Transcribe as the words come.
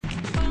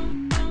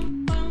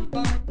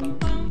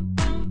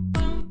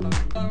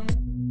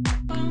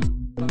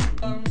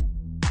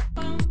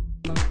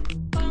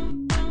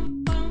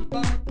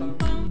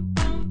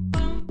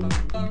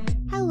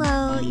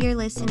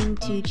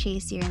to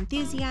Chase Your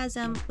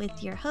Enthusiasm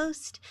with your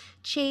host,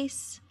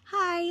 Chase.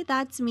 Hi,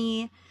 that's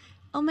me.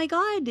 Oh my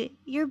God,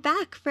 you're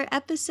back for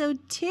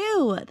episode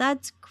 2.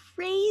 That's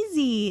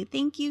crazy.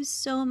 Thank you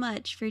so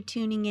much for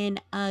tuning in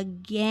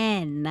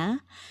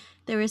again.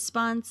 The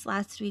response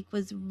last week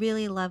was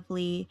really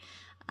lovely.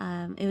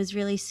 It was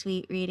really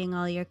sweet reading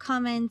all your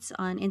comments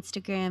on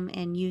Instagram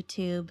and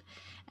YouTube,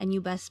 and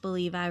you best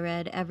believe I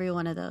read every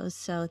one of those.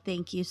 So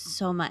thank you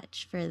so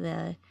much for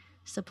the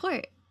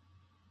support.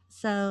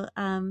 So,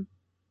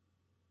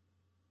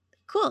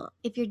 cool.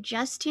 If you're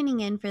just tuning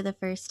in for the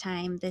first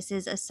time, this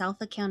is a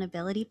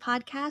self-accountability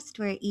podcast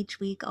where each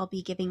week I'll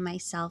be giving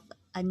myself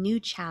a new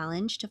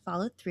challenge to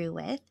follow through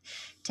with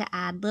to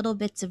add little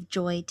bits of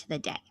joy to the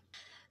day.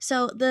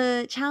 So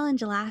the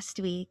challenge last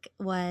week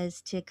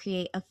was to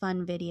create a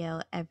fun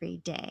video every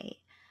day.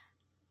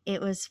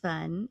 It was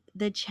fun.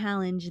 The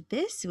challenge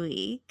this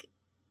week,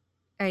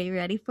 are you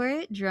ready for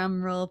it?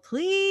 Drum roll,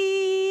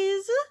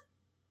 please.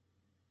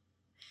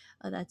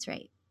 Oh, that's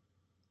right.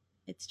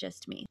 It's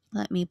just me.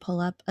 Let me pull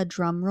up a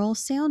drum roll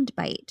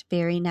soundbite.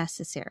 Very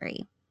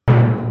necessary.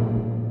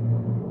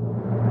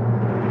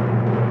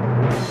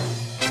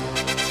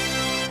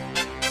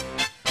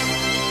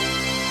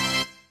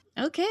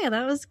 Okay,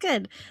 that was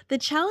good. The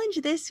challenge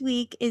this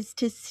week is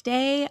to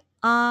stay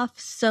off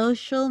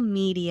social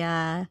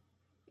media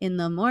in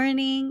the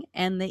morning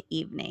and the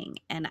evening,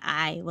 and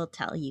I will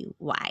tell you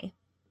why.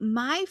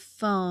 My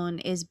phone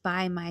is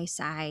by my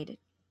side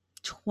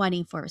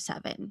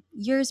 24/7.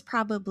 Yours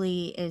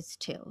probably is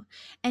too.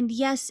 And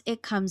yes,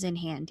 it comes in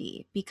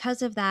handy.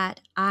 Because of that,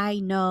 I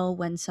know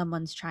when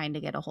someone's trying to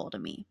get a hold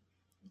of me.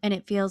 And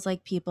it feels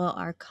like people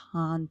are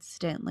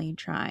constantly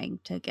trying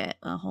to get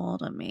a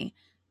hold of me.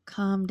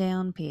 Calm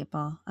down,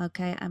 people.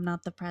 Okay, I'm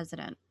not the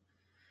president.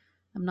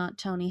 I'm not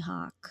Tony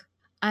Hawk.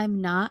 I'm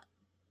not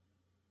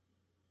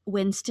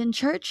Winston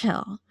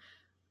Churchill.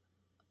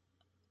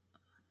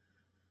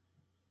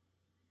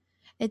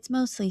 It's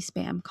mostly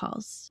spam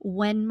calls.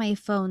 When my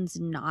phone's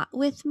not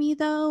with me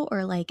though,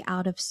 or like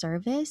out of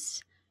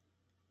service,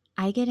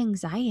 I get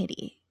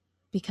anxiety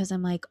because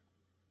I'm like,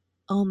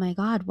 oh my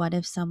God, what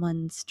if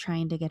someone's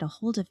trying to get a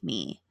hold of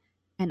me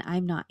and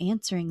I'm not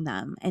answering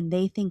them and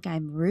they think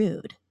I'm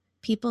rude?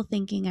 People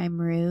thinking I'm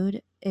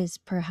rude is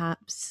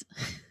perhaps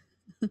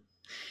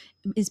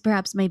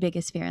my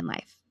biggest fear in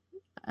life.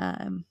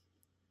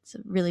 It's a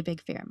really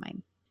big fear of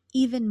mine.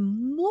 Even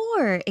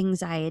more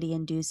anxiety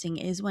inducing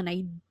is when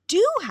I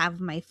do have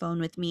my phone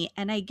with me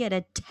and I get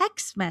a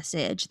text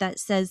message that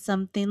says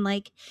something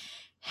like,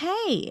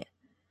 hey,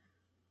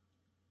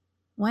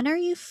 when are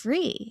you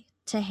free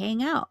to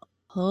hang out?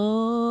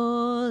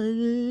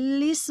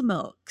 Holy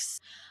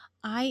smokes.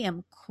 I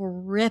am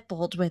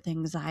crippled with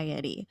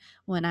anxiety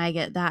when I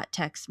get that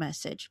text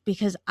message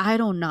because I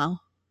don't know.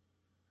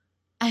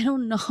 I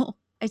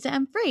said,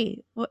 I'm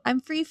free. I'm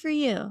free for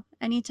you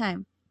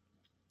anytime.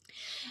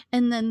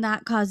 And then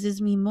that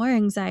causes me more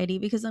anxiety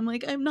because I'm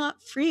like, I'm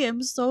not free.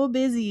 I'm so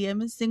busy.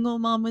 I'm a single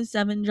mom with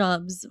 7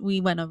 jobs.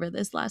 We went over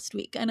this last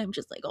week and I'm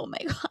just like, oh my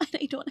God,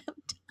 I don't have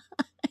time.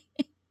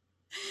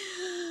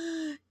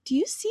 Do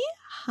you see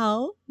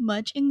how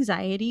much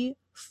anxiety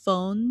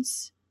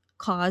phones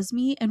cause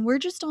me? And we're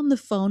just on the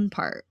phone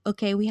part.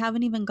 Okay, we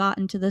haven't even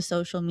gotten to the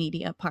social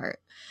media part.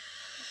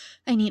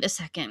 I need a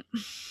second.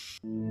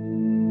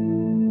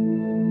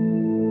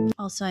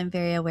 Also, I'm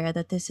very aware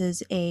that this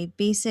is a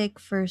basic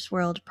first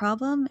world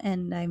problem,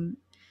 and I'm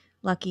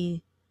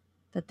lucky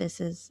that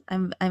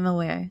I'm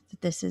aware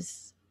that this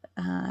is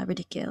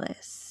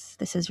ridiculous.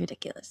 This is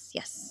ridiculous.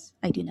 Yes,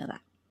 I do know that.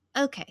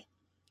 Okay.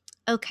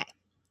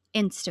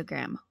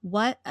 Instagram.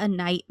 What a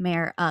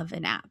nightmare of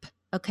an app.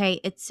 Okay,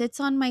 it sits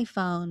on my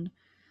phone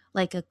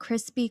like a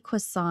crispy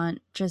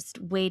croissant just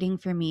waiting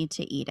for me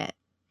to eat it.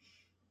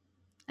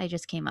 I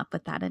just came up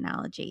with that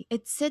analogy.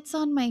 It sits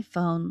on my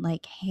phone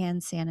like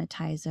hand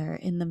sanitizer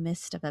in the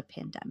midst of a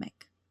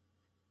pandemic.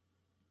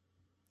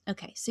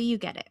 Okay, so you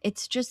get it.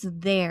 It's just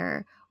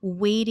there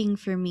waiting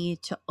for me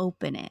to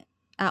open it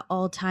at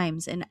all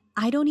times. And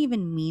I don't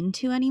even mean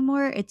to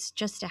anymore. It's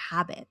just a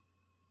habit.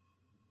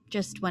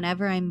 Just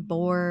whenever I'm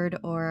bored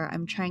or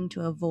I'm trying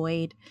to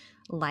avoid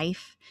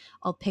life,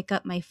 I'll pick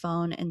up my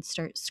phone and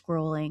start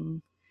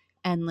scrolling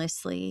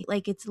endlessly.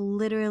 Like it's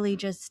literally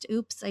just,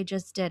 oops, I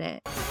just did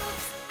it.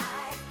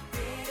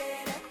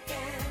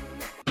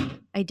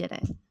 I did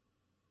it.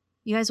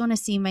 You guys want to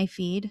see my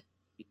feed?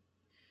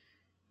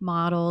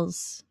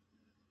 Models,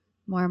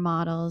 more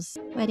models,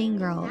 wedding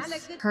girls,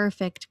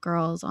 perfect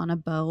girls on a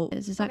boat.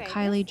 Is that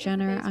Kylie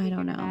Jenner? I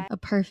don't know. A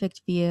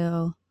perfect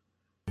view,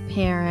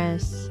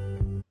 Paris,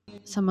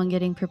 someone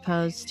getting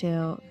proposed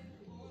to.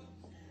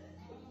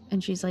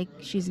 And she's like,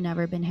 she's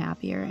never been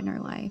happier in her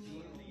life.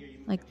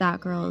 Like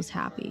that girl is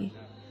happy.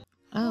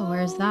 Oh,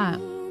 where's that?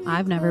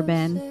 I've never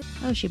been.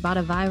 Oh, she bought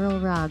a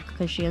viral rug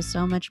because she has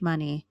so much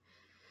money.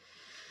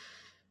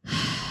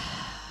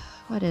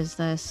 What is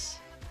this?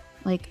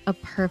 Like a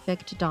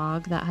perfect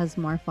dog that has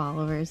more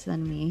followers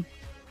than me.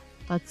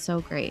 That's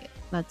so great.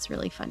 That's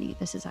really funny.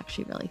 This is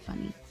actually really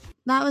funny.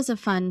 That was a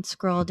fun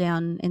scroll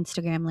down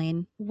Instagram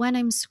lane. When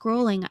I'm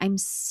scrolling, I'm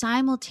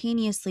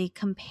simultaneously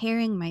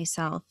comparing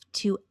myself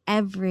to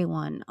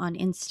everyone on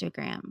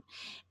Instagram.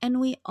 And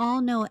we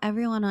all know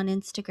everyone on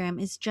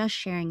Instagram is just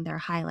sharing their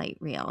highlight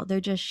reel. They're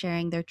just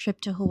sharing their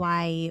trip to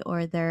Hawaii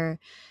or their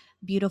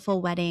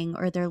beautiful wedding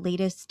or their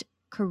latest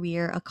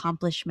career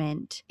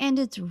accomplishment. And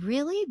it's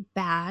really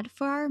bad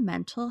for our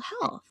mental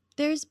health.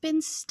 There's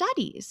been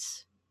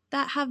studies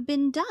that have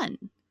been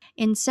done.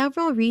 In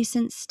several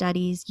recent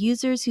studies,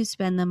 users who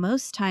spend the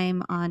most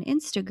time on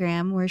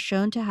Instagram were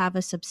shown to have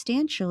a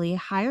substantially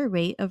higher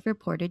rate of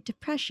reported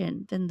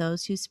depression than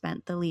those who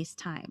spent the least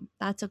time.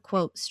 That's a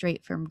quote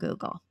straight from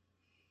Google.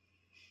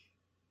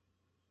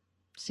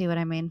 See what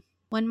I mean?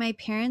 When my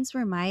parents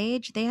were my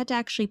age, they had to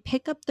actually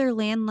pick up their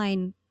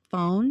landline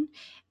phone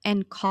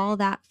and call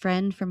that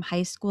friend from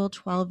high school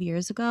 12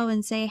 years ago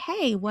and say,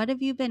 "Hey, what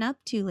have you been up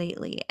to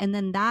lately?" And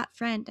then that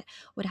friend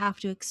would have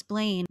to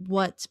explain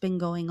what's been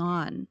going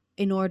on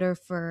in order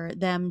for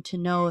them to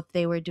know if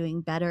they were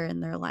doing better in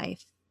their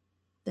life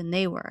than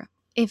they were.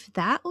 If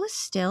that was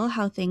still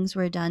how things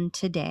were done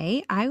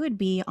today, I would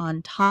be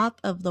on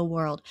top of the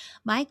world.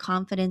 My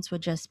confidence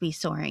would just be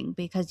soaring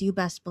because you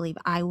best believe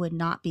I would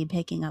not be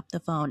picking up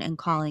the phone and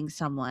calling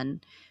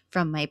someone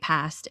from my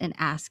past and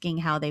asking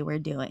how they were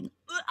doing.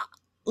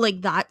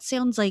 Like, that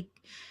sounds like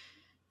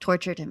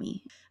torture to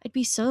me. I'd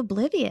be so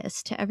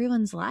oblivious to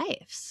everyone's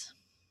lives.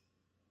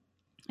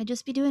 I'd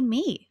just be doing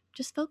me,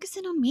 just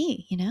focusing on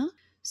me, you know?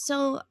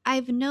 So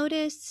I've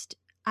noticed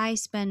I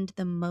spend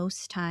the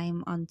most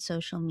time on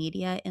social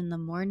media in the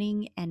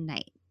morning and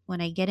night.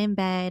 When I get in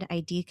bed,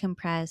 I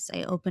decompress,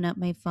 I open up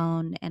my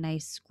phone, and I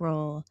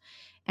scroll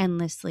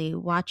endlessly,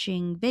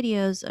 watching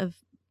videos of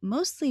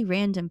mostly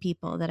random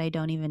people that I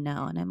don't even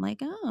know. And I'm like,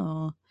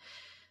 oh,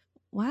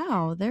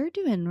 wow, they're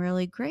doing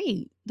really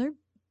great. They're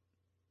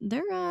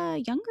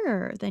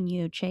younger than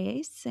you,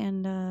 Chase,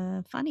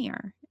 and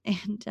funnier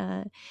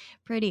and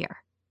prettier.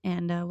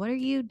 And what are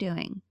you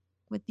doing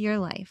with your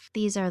life?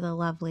 These are the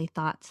lovely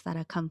thoughts that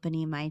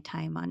accompany my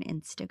time on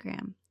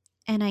Instagram.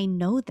 And I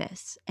know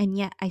this, and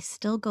yet I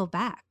still go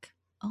back.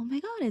 Oh my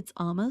God, it's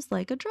almost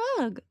like a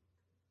drug.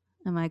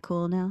 Am I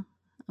cool now?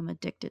 I'm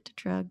addicted to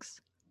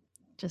drugs.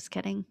 Just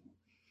kidding.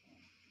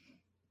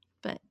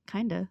 But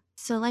kinda.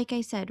 So, like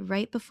I said,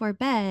 right before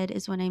bed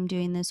is when I'm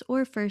doing this,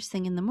 or first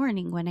thing in the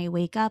morning. When I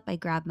wake up, I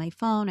grab my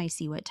phone, I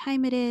see what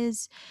time it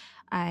is.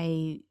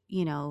 I,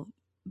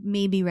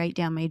 maybe write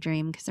down my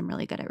dream because I'm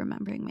really good at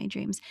remembering my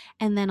dreams.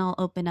 And then I'll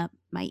open up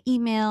my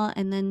email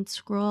and then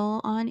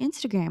scroll on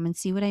Instagram and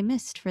see what I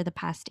missed for the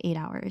past 8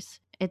 hours.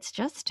 It's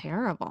just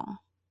terrible.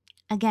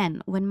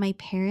 Again, when my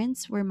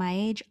parents were my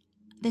age,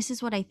 this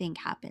is what I think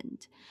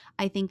happened.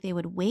 I think they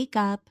would wake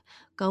up,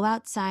 go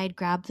outside,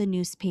 grab the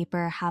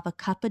newspaper, have a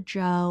cup of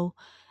joe,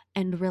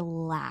 and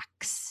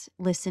relax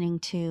listening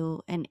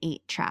to an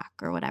 8-track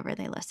or whatever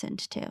they listened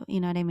to.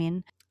 You know what I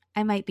mean?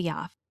 I might be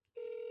off.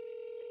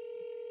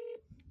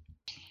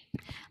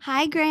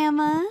 Hi,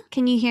 Grandma.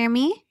 Can you hear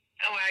me?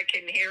 Oh, I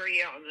can hear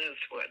you on this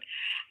one.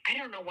 I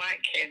don't know why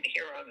I can't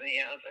hear on the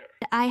other.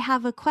 I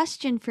have a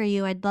question for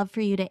you I'd love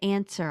for you to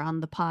answer on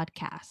the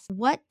podcast.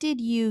 What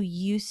did you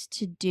used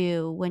to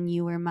do when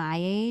you were my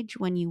age,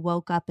 when you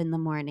woke up in the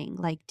morning?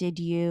 Like, did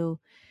you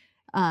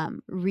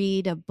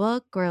read a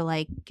book or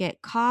like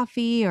get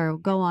coffee or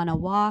go on a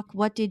walk?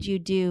 What did you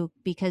do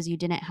because you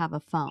didn't have a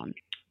phone?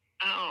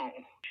 Oh,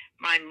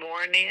 my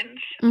mornings,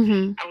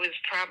 Mm-hmm. I was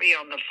probably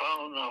on the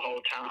phone the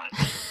whole time.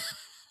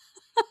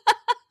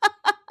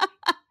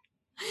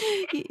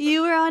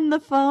 You were on the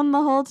phone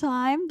the whole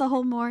time, the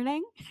whole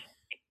morning?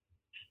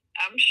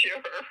 I'm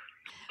sure.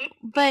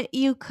 But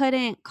you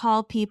couldn't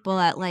call people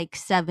at like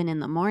 7 in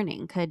the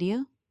morning, could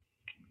you?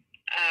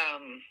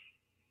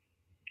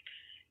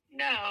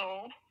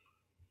 No,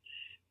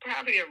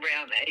 probably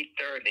around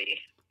 8:30.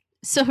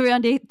 So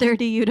around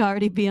 8:30 you'd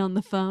already be on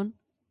the phone?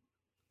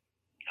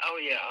 Oh,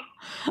 yeah.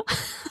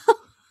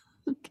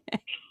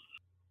 Okay.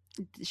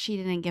 She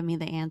didn't give me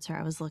the answer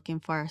I was looking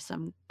for, so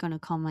I'm going to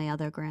call my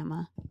other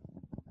grandma.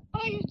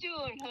 How you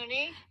doing,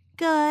 honey?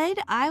 Good.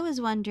 I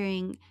was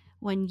wondering,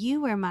 when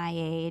you were my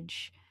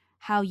age,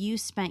 how you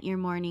spent your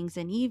mornings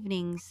and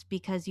evenings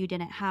because you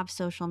didn't have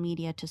social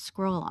media to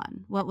scroll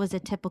on. What was a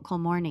typical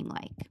morning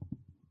like?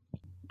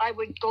 I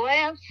would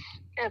glance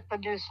at the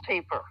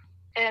newspaper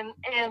and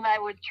I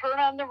would turn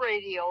on the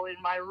radio in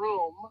my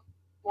room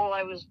while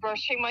I was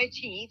brushing my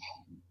teeth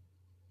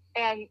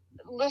and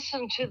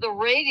listen to the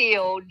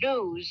radio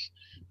news,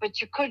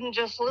 but you couldn't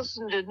just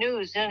listen to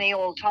news any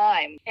old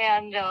time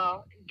and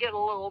get a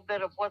little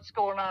bit of what's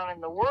going on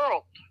in the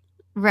world.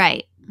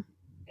 Right.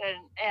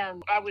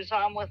 And I was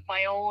on with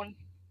my own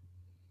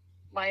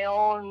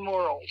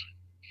world,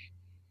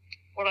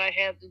 what I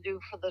had to do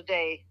for the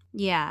day.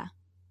 Yeah.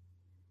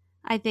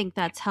 I think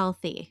that's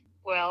healthy.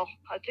 Well,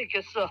 I think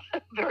it's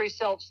very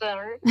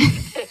self-centered.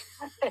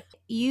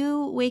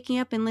 You waking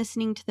up and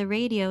listening to the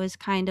radio is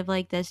kind of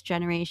like this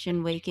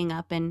generation waking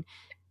up and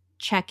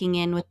checking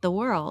in with the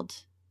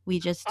world. We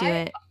just do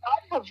it.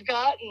 I have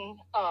gotten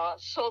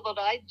so that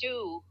I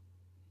do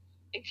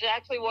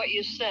exactly what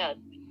you said.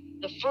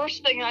 The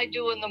first thing I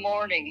do in the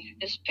morning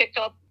is pick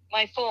up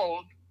my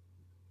phone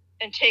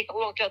and take a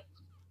look at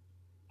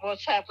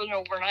what's happened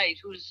overnight.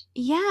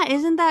 Yeah,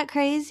 isn't that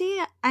crazy?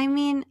 I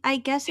mean, I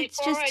guess it's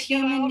just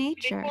human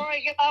nature. Before I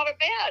get out of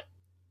bed.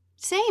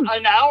 Same.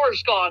 An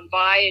hour's gone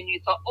by and you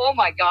thought, oh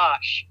my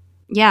gosh.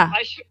 Yeah.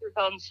 I should have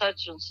done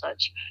such and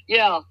such.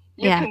 Yeah,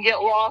 you can get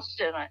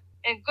lost in it.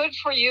 And good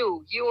for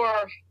you.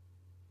 You're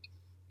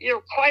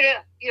quite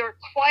a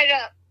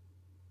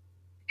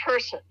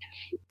person.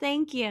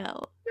 Thank you.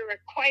 You're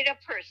quite a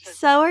person.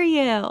 So are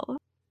you.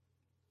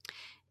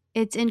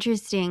 It's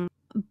interesting.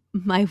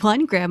 My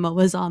one grandma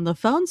was on the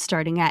phone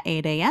starting at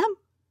 8 a.m.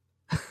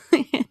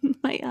 and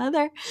my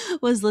other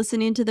was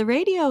listening to the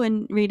radio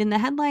and reading the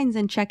headlines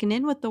and checking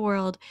in with the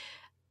world.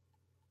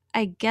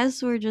 I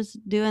guess we're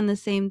just doing the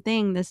same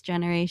thing this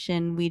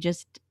generation. We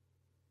just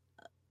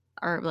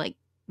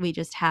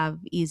have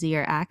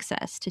easier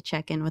access to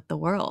check in with the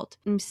world.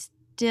 I'm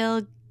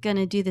still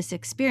gonna do this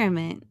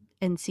experiment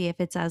and see if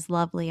it's as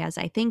lovely as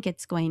I think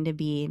it's going to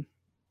be.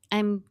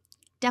 I'm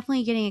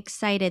definitely getting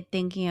excited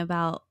thinking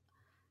about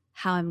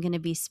how I'm going to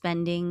be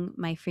spending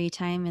my free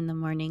time in the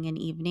morning and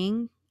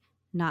evening,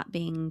 not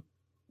being,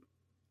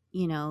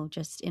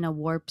 just in a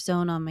warp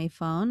zone on my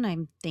phone.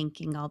 I'm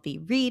thinking I'll be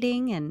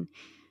reading and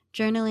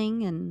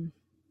journaling and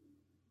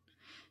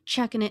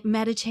checking it,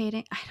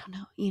 meditating. I don't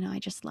know. I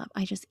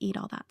just eat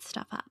all that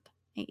stuff up.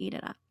 I eat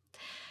it up.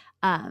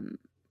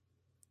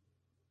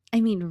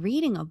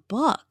 Reading a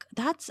book,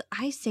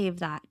 I save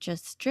that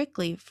just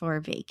strictly for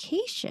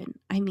vacation.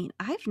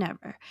 I've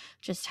never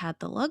just had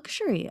the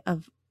luxury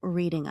of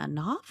reading a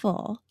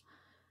novel.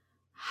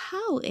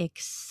 How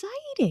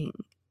exciting.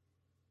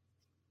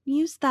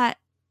 Use that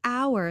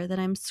hour that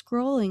I'm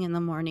scrolling in the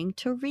morning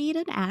to read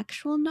an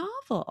actual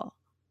novel.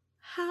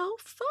 How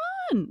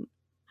fun.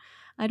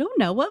 I don't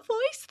know what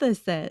voice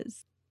this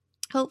is.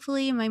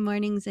 Hopefully my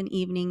mornings and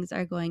evenings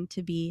are going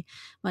to be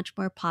much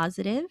more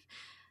positive.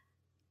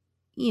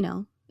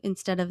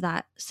 Instead of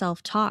that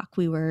self-talk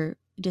we were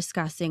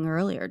discussing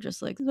earlier,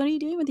 just like, what are you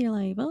doing with your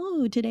life?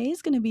 Oh,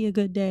 today's going to be a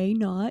good day,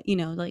 not,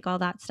 like all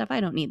that stuff. I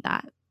don't need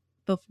that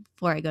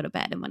before I go to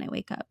bed and when I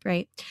wake up,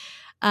 right?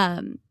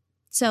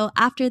 So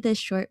after this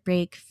short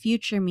break,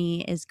 future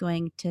me is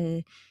going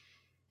to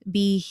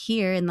be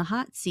here in the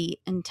hot seat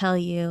and tell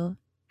you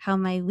how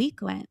my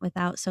week went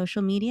without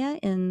social media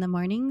in the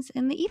mornings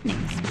and the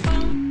evenings.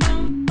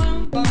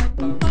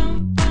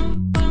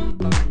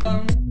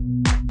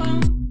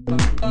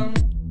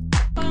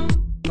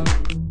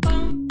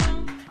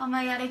 Oh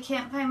my god, I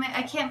can't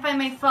find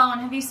my phone.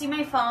 Have you seen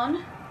my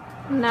phone?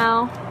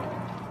 No.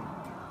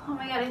 Oh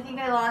my god, I think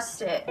I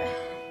lost it.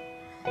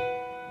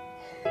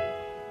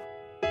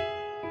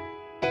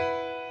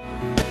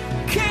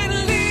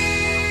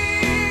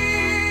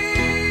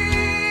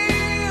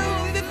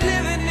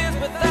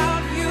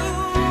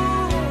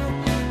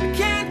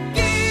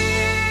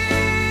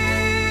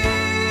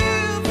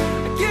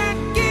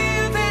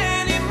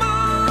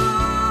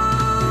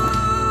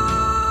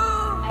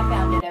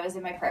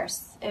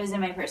 It was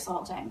in my purse the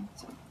whole time.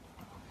 So.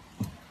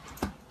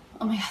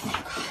 Oh my god,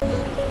 thank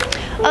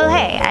God. Oh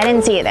hey, I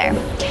didn't see you there.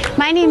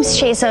 My name's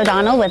Chase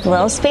O'Donnell with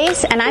Lil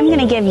Space, and I'm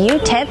gonna give you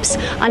tips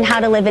on how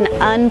to live an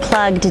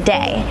unplugged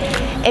day.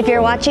 If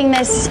you're watching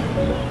this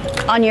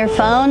on your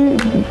phone,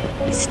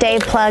 stay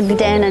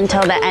plugged in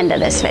until the end of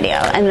this video,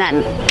 and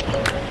then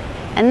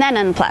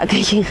unplug.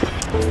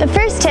 The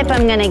first tip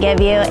I'm gonna give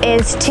you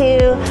is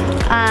to,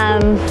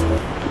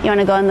 you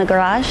wanna go in the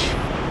garage?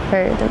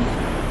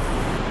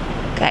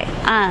 Okay.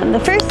 The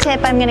first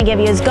tip I'm going to give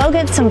you is go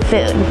get some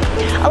food.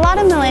 A lot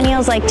of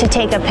millennials like to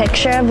take a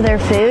picture of their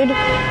food.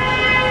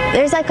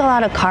 There's like a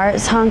lot of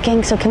cars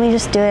honking, so can we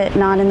just do it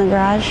not in the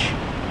garage?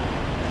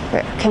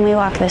 Or can we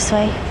walk this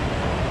way?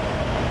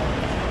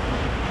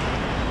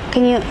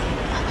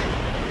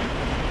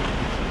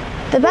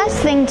 The best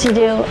thing to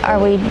do, are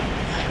we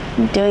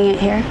doing it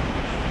here?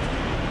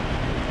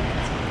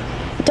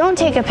 Don't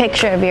take a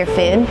picture of your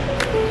food.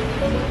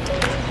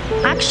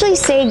 Actually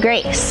say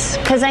grace,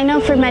 because I know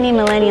for many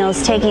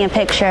millennials taking a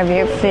picture of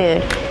your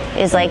food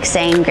is like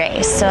saying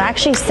grace. So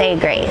actually say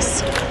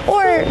grace.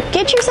 Or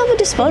get yourself a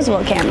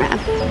disposable camera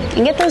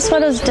and get those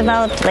photos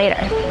developed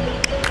later.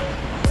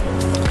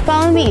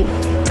 Follow me.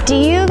 Do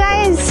you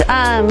guys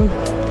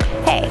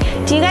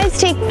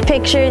take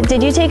pictures?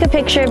 Did you take a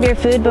picture of your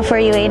food before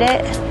you ate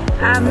it?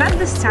 Not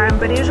this time,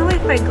 but usually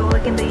if I go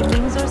like in the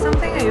evenings or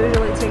something, I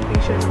usually take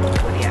pictures of the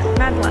food, yeah.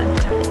 Not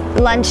lunchtime.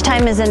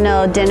 Lunchtime is a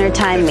no, dinner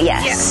time,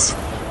 yes.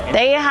 Yeah.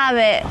 There you have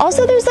it.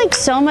 Also, there's like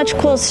so much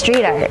cool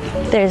street art.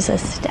 There's a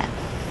step.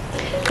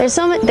 There's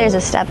a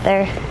step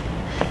there.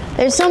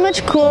 There's so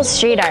much cool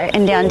street art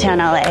in downtown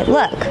LA.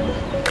 Look.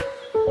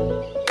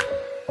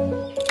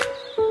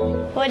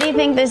 What do you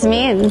think this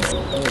means?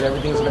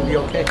 Everything's gonna be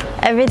okay.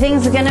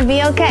 Everything's gonna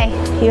be okay.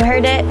 You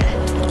heard it.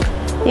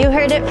 You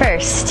heard it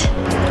first.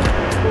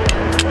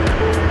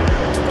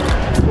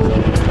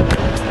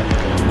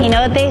 You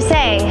know what they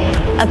say,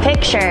 a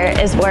picture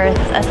is worth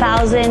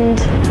 1,000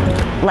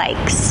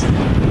 likes.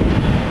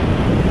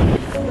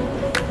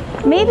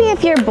 maybe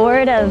if you're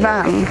bored of,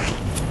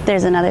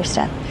 there's another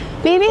step.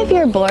 Maybe if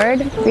you're bored,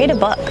 read a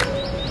book.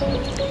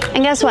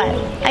 And guess what?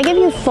 I give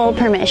you full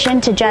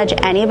permission to judge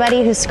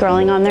anybody who's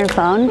scrolling on their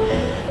phone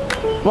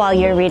while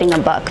you're reading a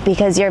book,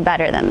 because you're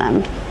better than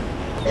them.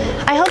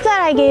 I hope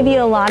that I gave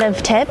you a lot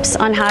of tips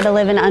on how to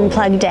live an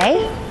unplugged day.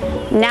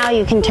 Now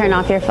you can turn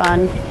off your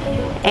phone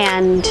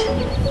and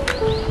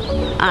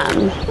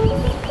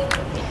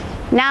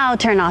now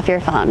turn off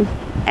your phone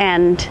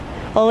and,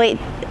 well, wait,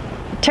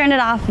 turn it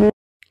off.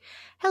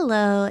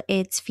 Hello,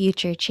 it's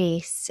Future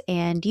Chase,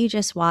 and you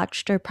just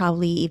watched or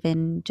probably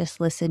even just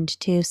listened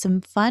to some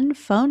fun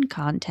phone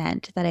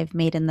content that I've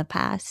made in the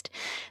past.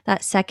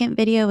 That second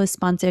video was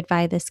sponsored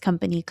by this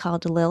company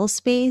called Lil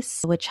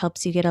Space, which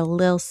helps you get a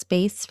little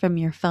space from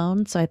your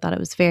phone, so I thought it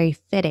was very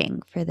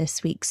fitting for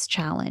this week's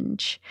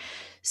challenge.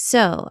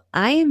 So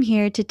I am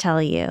here to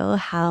tell you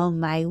how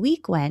my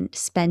week went,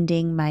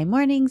 spending my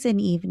mornings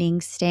and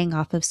evenings staying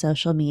off of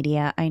social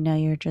media. I know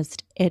you're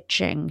just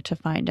itching to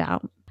find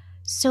out.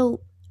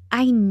 So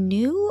I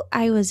knew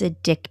I was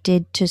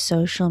addicted to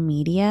social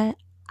media.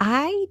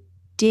 I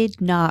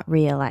did not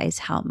realize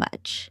how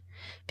much,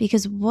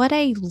 because what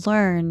I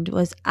learned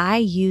was I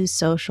use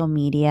social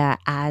media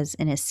as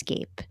an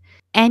escape.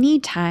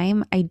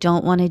 Anytime I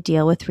don't want to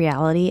deal with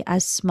reality,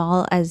 as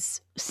small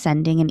as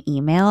sending an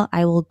email,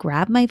 I will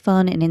grab my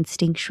phone and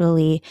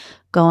instinctually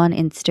go on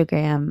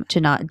Instagram to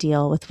not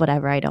deal with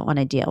whatever I don't want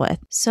to deal with.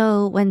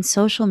 So when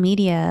social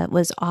media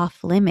was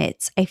off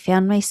limits, I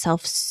found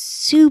myself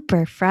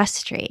super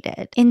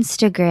frustrated.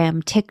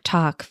 Instagram,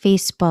 TikTok,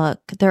 Facebook,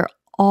 they're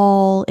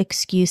all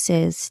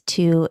excuses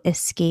to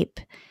escape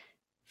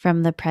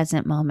from the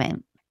present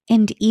moment.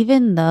 And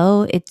even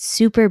though it's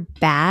super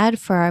bad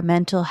for our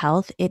mental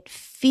health, it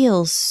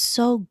feels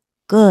so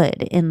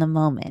good in the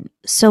moment.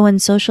 So when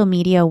social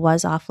media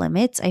was off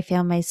limits, I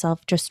found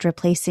myself just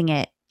replacing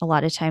it a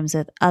lot of times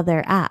with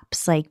other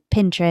apps like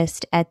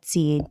Pinterest,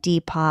 Etsy,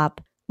 Depop,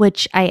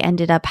 which I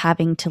ended up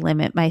having to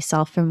limit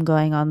myself from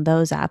going on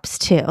those apps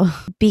too,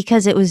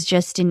 because it was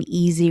just an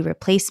easy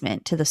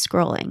replacement to the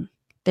scrolling.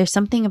 There's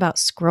something about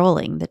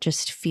scrolling that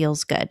just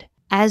feels good.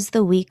 As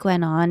the week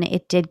went on,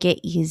 it did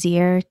get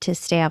easier to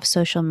stay off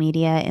social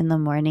media in the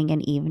morning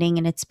and evening,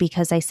 and it's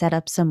because I set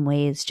up some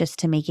ways just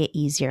to make it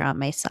easier on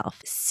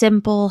myself.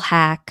 Simple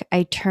hack,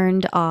 I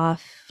turned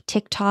off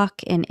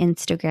TikTok and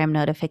Instagram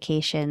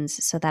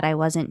notifications so that I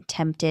wasn't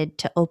tempted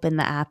to open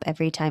the app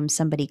every time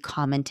somebody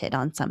commented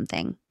on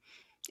something.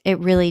 It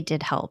really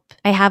did help.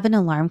 I have an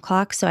alarm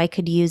clock, so I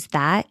could use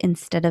that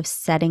instead of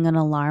setting an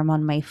alarm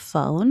on my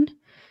phone,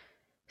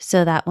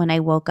 so that when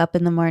I woke up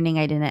in the morning,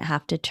 I didn't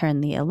have to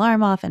turn the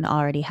alarm off and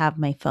already have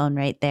my phone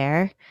right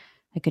there.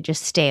 I could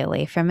just stay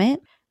away from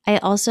it. I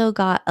also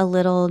got a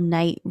little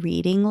night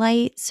reading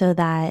light so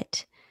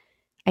that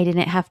I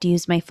didn't have to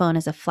use my phone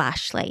as a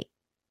flashlight,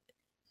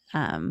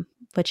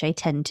 which I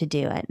tend to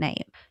do at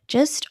night.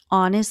 Just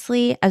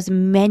honestly, as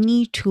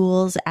many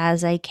tools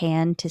as I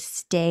can to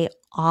stay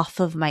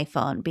off of my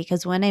phone,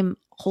 because when I'm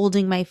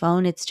holding my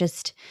phone, it's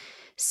just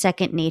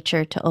second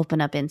nature to open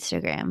up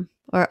Instagram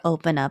or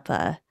open up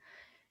a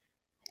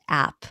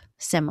app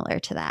similar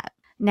to that.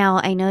 Now,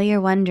 I know you're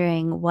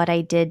wondering what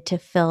I did to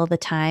fill the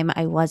time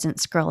I wasn't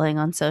scrolling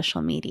on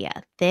social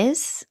media.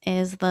 This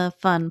is the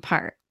fun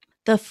part.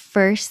 The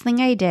first thing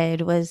I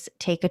did was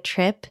take a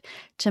trip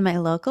to my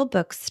local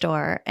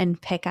bookstore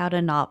and pick out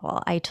a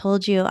novel. I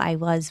told you I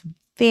was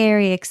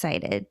very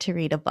excited to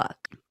read a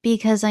book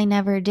because I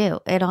never do.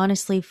 It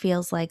honestly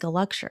feels like a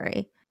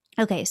luxury.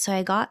 Okay, so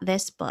I got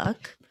this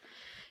book.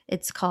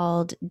 It's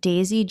called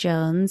Daisy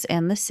Jones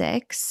and the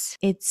Six.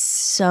 It's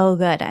so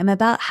good. I'm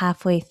about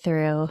halfway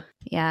through.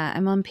 Yeah,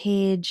 I'm on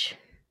page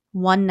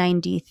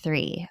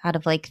 193 out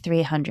of like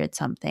 300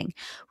 something,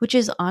 which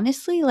is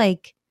honestly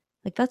like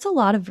that's a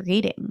lot of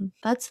reading.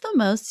 That's the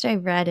most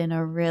I've read in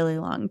a really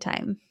long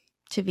time,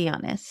 to be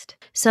honest.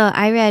 So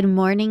I read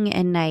morning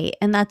and night,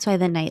 and that's why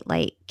the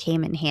nightlight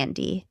came in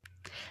handy.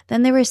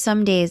 Then there were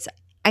some days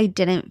I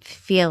didn't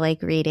feel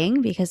like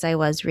reading because I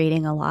was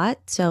reading a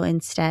lot. So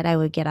instead, I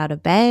would get out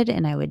of bed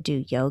and I would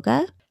do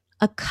yoga.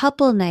 A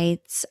couple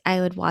nights,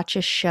 I would watch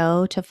a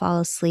show to fall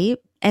asleep.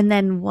 And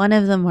then one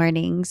of the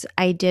mornings,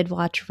 I did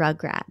watch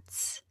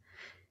Rugrats.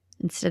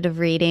 Instead of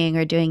reading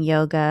or doing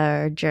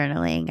yoga or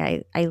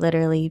journaling, I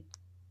literally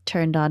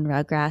turned on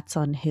Rugrats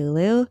on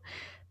Hulu.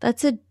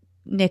 That's a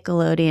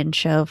Nickelodeon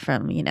show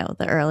from,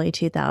 the early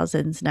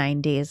 2000s,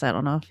 90s. I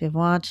don't know if you've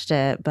watched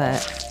it, but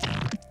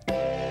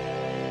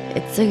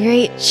it's a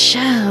great show,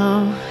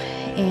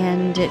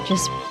 and it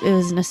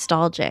was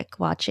nostalgic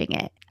watching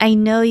it. I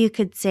know you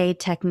could say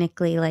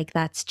technically like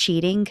that's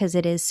cheating because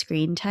it is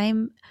screen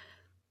time,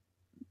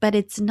 but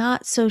it's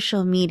not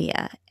social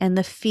media. And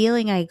the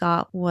feeling I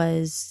got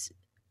was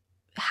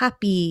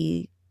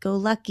happy, go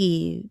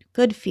lucky,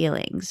 good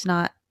feelings,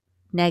 not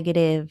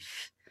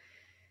negative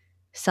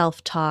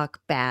self-talk,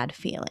 bad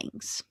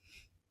feelings.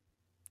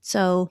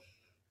 So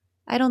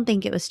I don't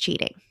think it was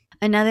cheating.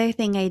 Another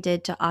thing I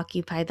did to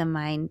occupy the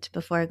mind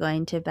before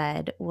going to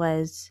bed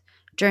was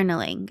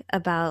journaling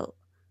about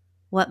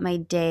what my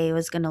day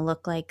was going to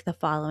look like the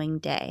following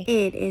day.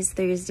 It is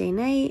Thursday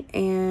night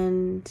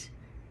and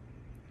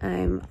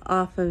I'm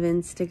off of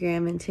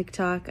Instagram and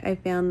TikTok. I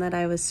found that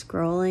I was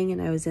scrolling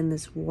and I was in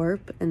this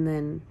warp, and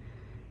then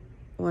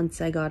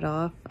once I got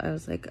off, I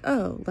was like,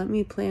 oh, let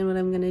me plan what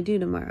I'm going to do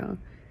tomorrow.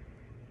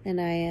 And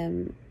I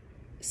am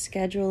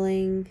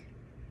scheduling,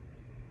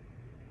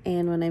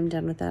 and when I'm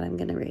done with that, I'm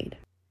going to read.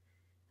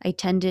 I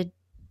tended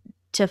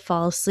to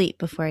fall asleep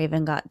before I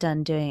even got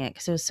done doing it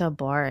because it was so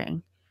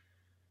boring.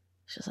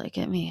 She's like,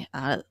 let me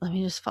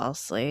just fall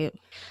asleep.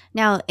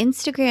 Now,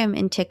 Instagram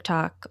and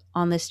TikTok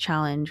on this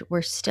challenge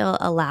were still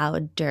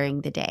allowed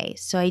during the day.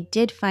 So I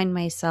did find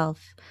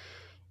myself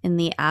in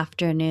the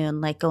afternoon,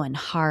 like going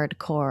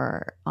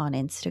hardcore on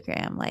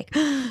Instagram. Like,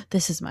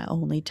 this is my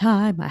only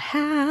time I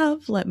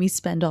have. Let me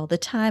spend all the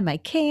time I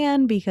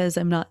can because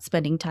I'm not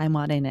spending time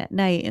on it at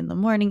night in the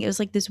morning. It was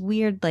like this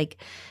weird,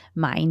 like,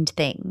 mind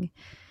thing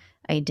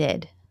I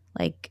did.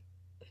 Like,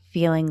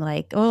 feeling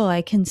like, oh,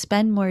 I can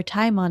spend more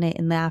time on it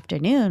in the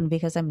afternoon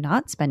because I'm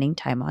not spending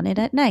time on it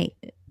at night.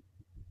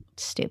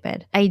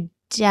 Stupid. I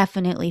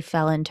definitely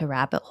fell into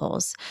rabbit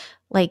holes.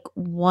 Like,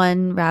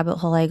 one rabbit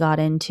hole I got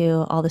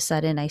into, all of a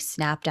sudden I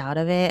snapped out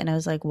of it and I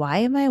was like, why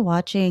am I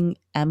watching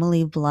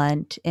Emily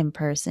Blunt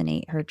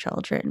impersonate her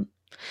children?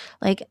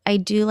 Like, I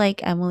do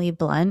like Emily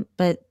Blunt,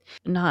 but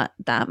not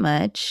that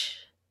much.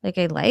 Like,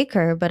 I like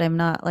her, but I'm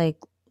not like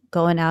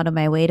going out of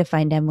my way to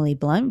find Emily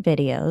Blunt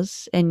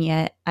videos. And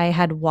yet I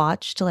had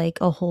watched like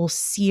a whole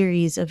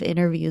series of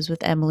interviews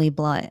with Emily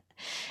Blunt.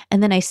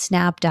 And then I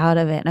snapped out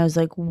of it and I was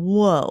like,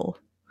 whoa,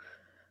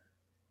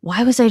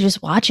 why was I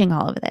just watching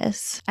all of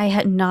this? I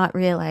had not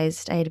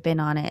realized I had been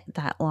on it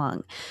that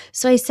long.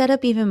 So I set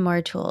up even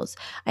more tools.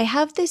 I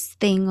have this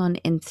thing on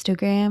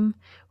Instagram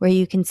where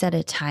you can set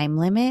a time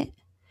limit.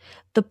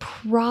 The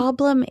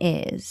problem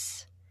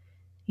is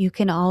you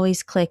can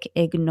always click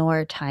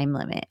ignore time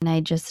limit. And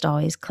I just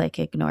always click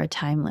ignore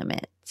time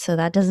limit. So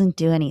that doesn't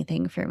do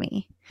anything for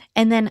me.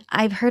 And then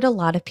I've heard a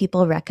lot of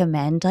people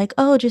recommend like,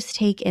 oh, just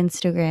take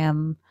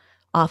Instagram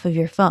off of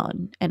your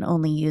phone and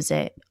only use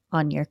it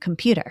on your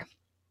computer.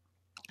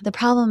 The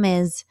problem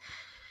is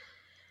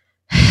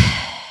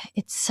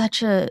it's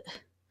such a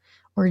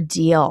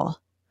ordeal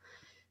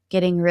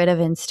getting rid of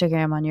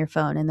Instagram on your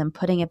phone and then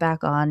putting it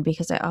back on,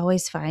 because I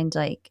always find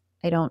like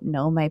I don't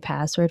know my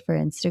password for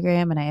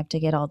Instagram and I have to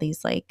get all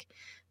these like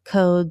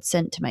codes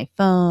sent to my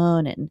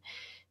phone and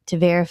to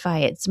verify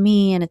it's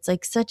me. And it's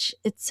like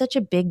it's such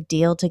a big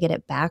deal to get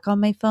it back on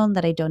my phone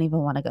that I don't even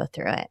want to go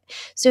through it.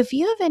 So if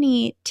you have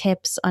any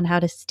tips on how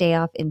to stay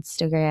off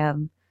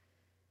Instagram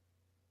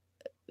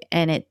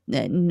and it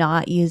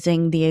not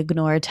using the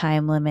ignore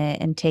time limit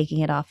and taking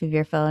it off of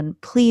your phone,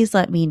 please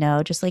let me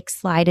know. Just like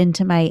slide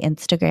into my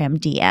Instagram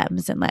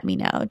DMs and let me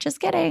know. Just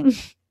kidding.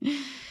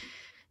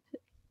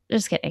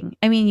 Just kidding.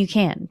 I mean, you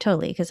can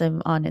totally, because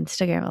I'm on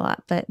Instagram a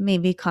lot, but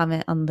maybe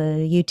comment on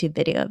the YouTube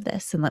video of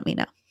this and let me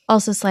know.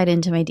 Also slide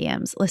into my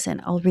DMs.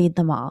 Listen, I'll read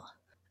them all.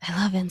 I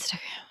love Instagram.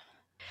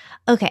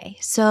 Okay,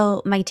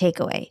 so my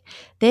takeaway.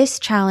 This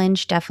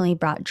challenge definitely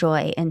brought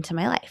joy into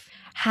my life.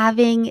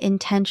 Having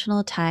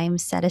intentional time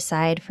set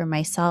aside for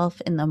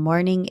myself in the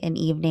morning and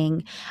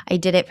evening. I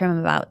did it from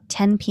about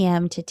 10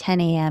 p.m. to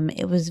 10 a.m.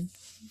 It was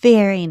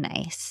very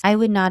nice. I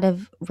would not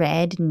have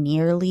read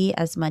nearly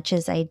as much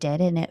as I did,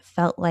 and it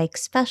felt like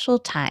special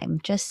time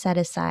just set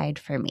aside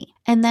for me.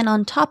 And then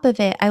on top of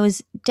it, I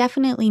was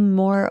definitely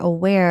more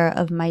aware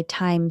of my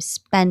time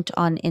spent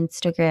on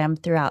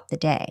Instagram throughout the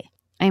day.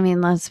 I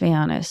mean, let's be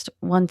honest,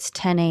 once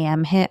 10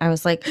 a.m. hit, I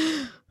was like,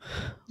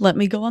 let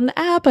me go on the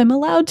app. I'm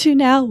allowed to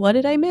now. What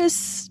did I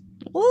miss?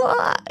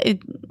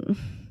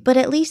 But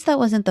at least that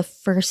wasn't the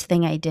first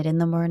thing I did in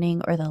the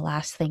morning or the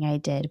last thing I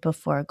did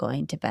before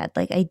going to bed.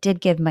 Like, I did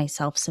give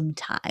myself some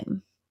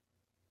time,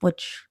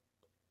 which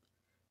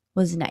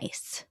was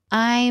nice.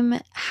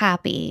 I'm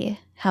happy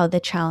how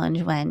the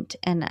challenge went,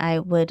 and I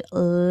would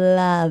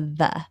love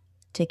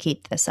to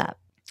keep this up.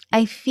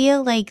 I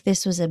feel like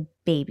this was a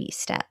baby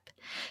step,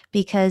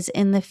 because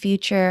in the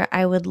future,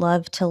 I would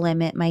love to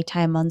limit my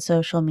time on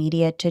social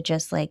media to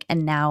just like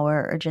an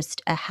hour or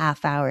just a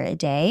half hour a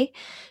day.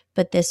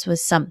 But this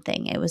was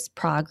something. It was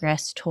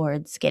progress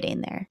towards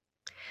getting there.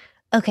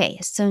 Okay,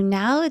 so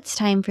now it's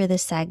time for the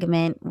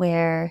segment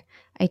where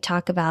I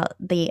talk about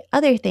the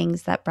other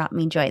things that brought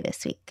me joy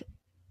this week.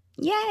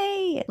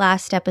 Yay!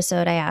 Last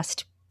episode, I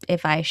asked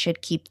if I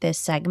should keep this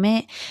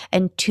segment,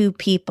 and 2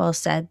 people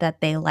said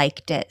that they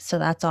liked it. So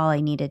that's all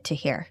I needed to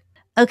hear.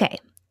 Okay.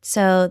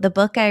 So the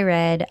book I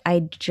read, I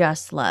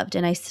just loved,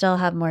 and I still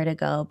have more to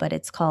go, but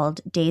it's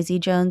called Daisy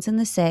Jones and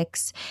the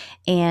Six,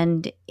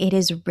 and it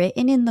is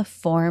written in the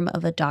form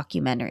of a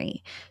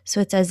documentary.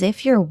 So it's as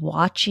if you're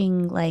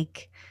watching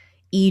like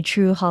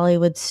True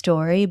Hollywood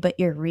Story, but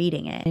you're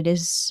reading it. It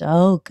is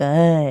so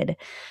good.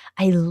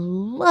 I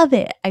love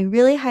it. I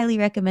really highly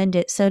recommend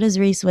it. So does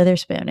Reese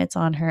Witherspoon. It's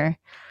on her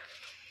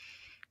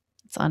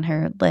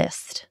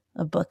list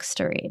of books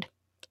to read,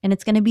 and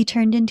it's going to be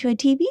turned into a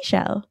TV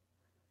show.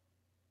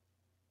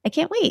 I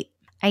can't wait.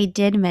 I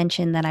did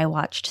mention that I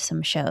watched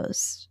some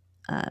shows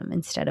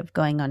instead of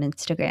going on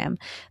Instagram.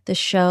 The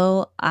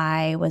show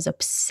I was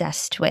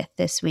obsessed with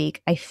this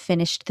week, I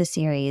finished the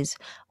series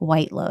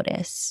White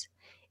Lotus.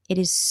 It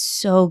is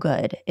so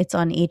good. It's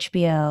on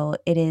HBO.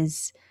 It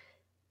is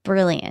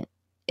brilliant.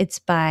 It's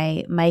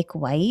by Mike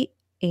White.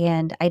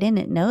 And I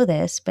didn't know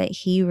this, but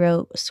he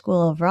wrote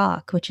School of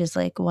Rock, which is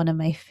like one of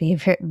my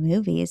favorite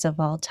movies of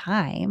all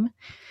time.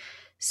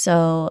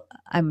 So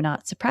I'm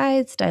not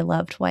surprised. I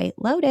loved White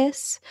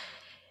Lotus.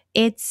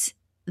 It's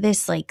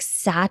this like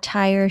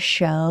satire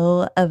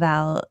show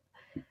about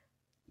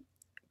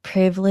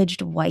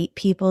privileged white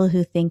people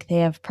who think they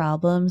have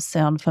problems.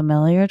 Sound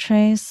familiar,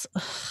 Trace?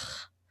 Ugh.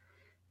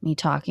 Me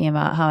talking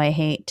about how I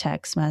hate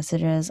text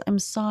messages. I'm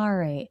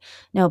sorry.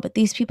 No, but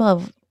these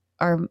people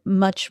are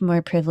much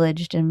more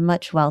privileged and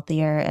much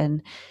wealthier,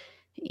 and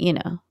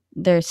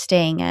they're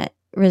staying at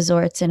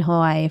resorts in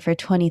Hawaii for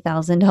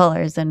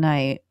 $20,000 a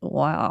night.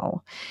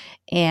 Wow.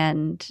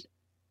 And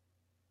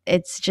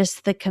it's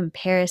just the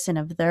comparison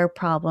of their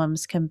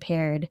problems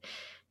compared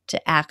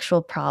to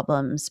actual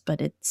problems,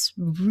 but it's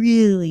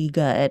really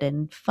good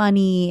and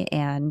funny,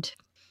 and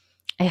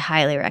I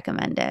highly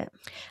recommend it.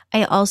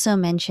 I also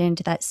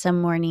mentioned that some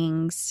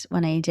mornings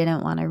when I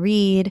didn't want to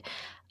read,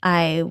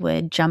 I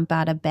would jump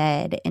out of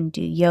bed and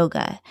do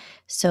yoga.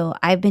 So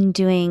I've been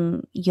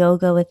doing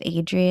yoga with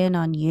Adriene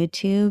on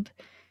YouTube.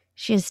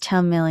 She has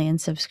 10 million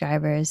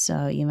subscribers,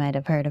 so you might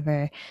have heard of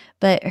her.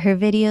 But her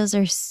videos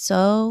are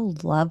so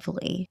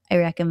lovely. I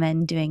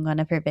recommend doing one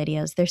of her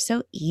videos. They're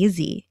so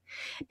easy.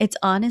 It's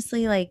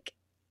honestly like,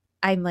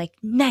 I'm like,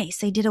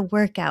 nice, I did a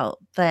workout,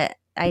 but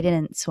I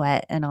didn't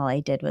sweat, and all I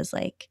did was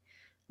like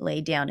lay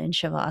down in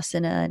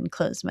Shavasana and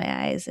close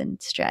my eyes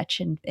and stretch,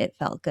 and it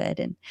felt good.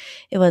 And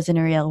it wasn't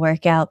a real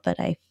workout, but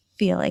I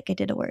feel like I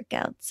did a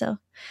workout, so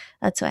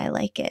that's why I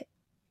like it.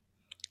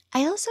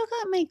 I also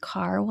got my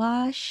car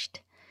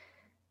washed,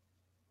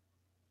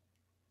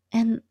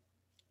 and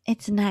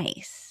it's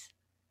nice.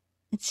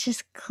 It's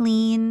just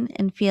clean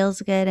and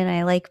feels good, and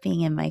I like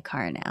being in my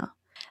car now.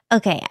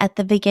 Okay, at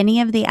the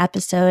beginning of the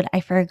episode, I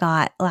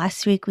forgot.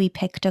 Last week we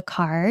picked a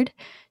card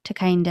to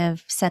kind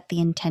of set the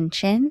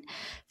intention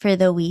for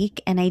the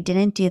week, and I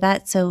didn't do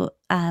that, so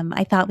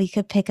I thought we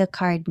could pick a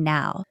card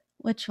now.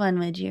 Which one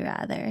would you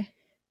rather?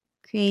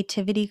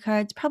 Creativity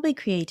cards? Probably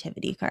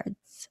creativity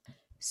cards.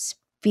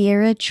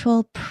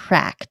 Spiritual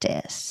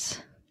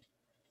practice.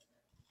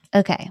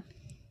 Okay.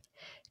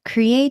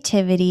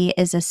 Creativity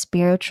is a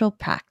spiritual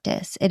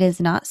practice. It is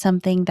not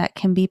something that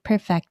can be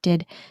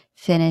perfected,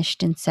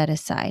 finished, and set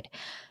aside.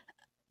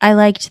 I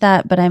liked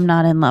that, but I'm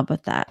not in love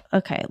with that.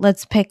 Okay,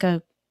 let's pick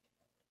a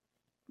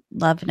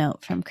love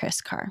note from Chris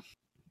Carr.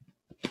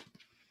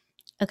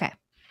 Okay.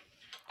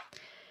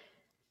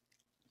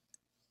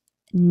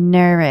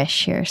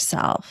 Nourish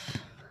yourself.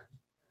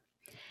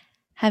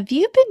 Have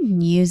you been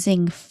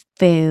using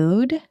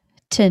food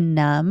to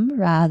numb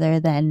rather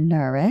than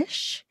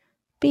nourish?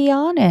 Be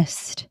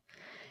honest.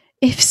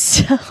 If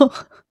so,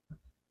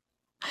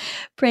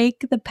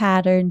 break the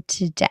pattern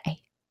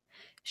today.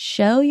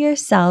 Show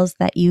yourselves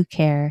that you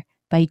care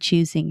by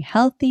choosing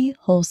healthy,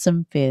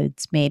 wholesome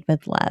foods made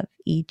with love.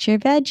 Eat your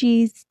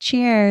veggies.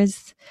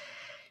 Cheers.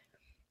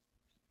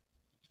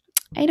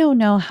 I don't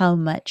know how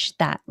much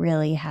that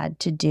really had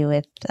to do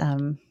with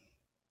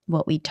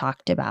what we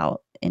talked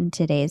about in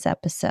today's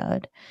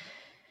episode.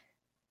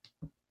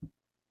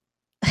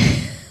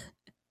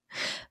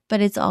 But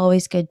it's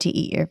always good to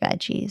eat your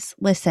veggies.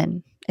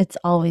 Listen, it's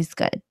always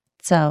good.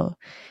 So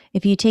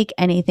if you take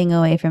anything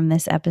away from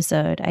this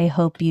episode, I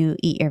hope you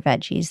eat your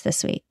veggies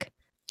this week.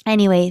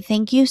 Anyway,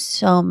 thank you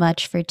so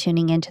much for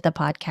tuning into the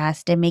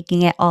podcast and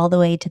making it all the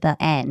way to the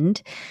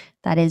end.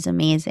 That is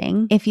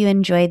amazing. If you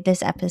enjoyed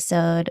this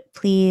episode,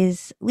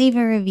 please leave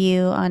a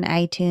review on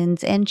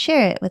iTunes and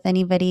share it with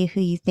anybody who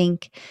you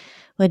think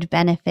would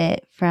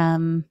benefit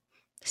from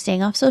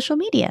staying off social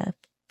media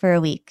for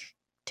a week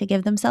to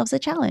give themselves a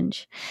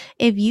challenge.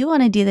 If you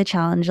want to do the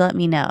challenge, let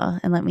me know,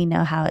 and let me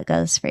know how it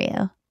goes for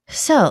you.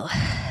 So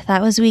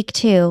that was week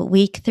 2.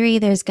 Week 3,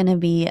 there's going to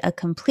be a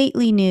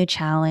completely new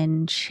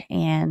challenge,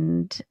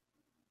 and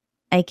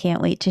I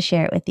can't wait to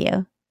share it with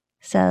you.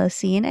 So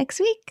see you next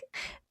week.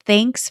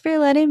 Thanks for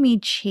letting me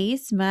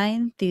chase my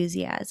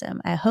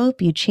enthusiasm. I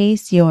hope you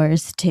chase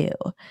yours too.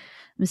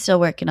 I'm still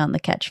working on the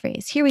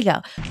catchphrase. Here we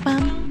go.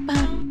 Bum,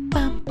 bum.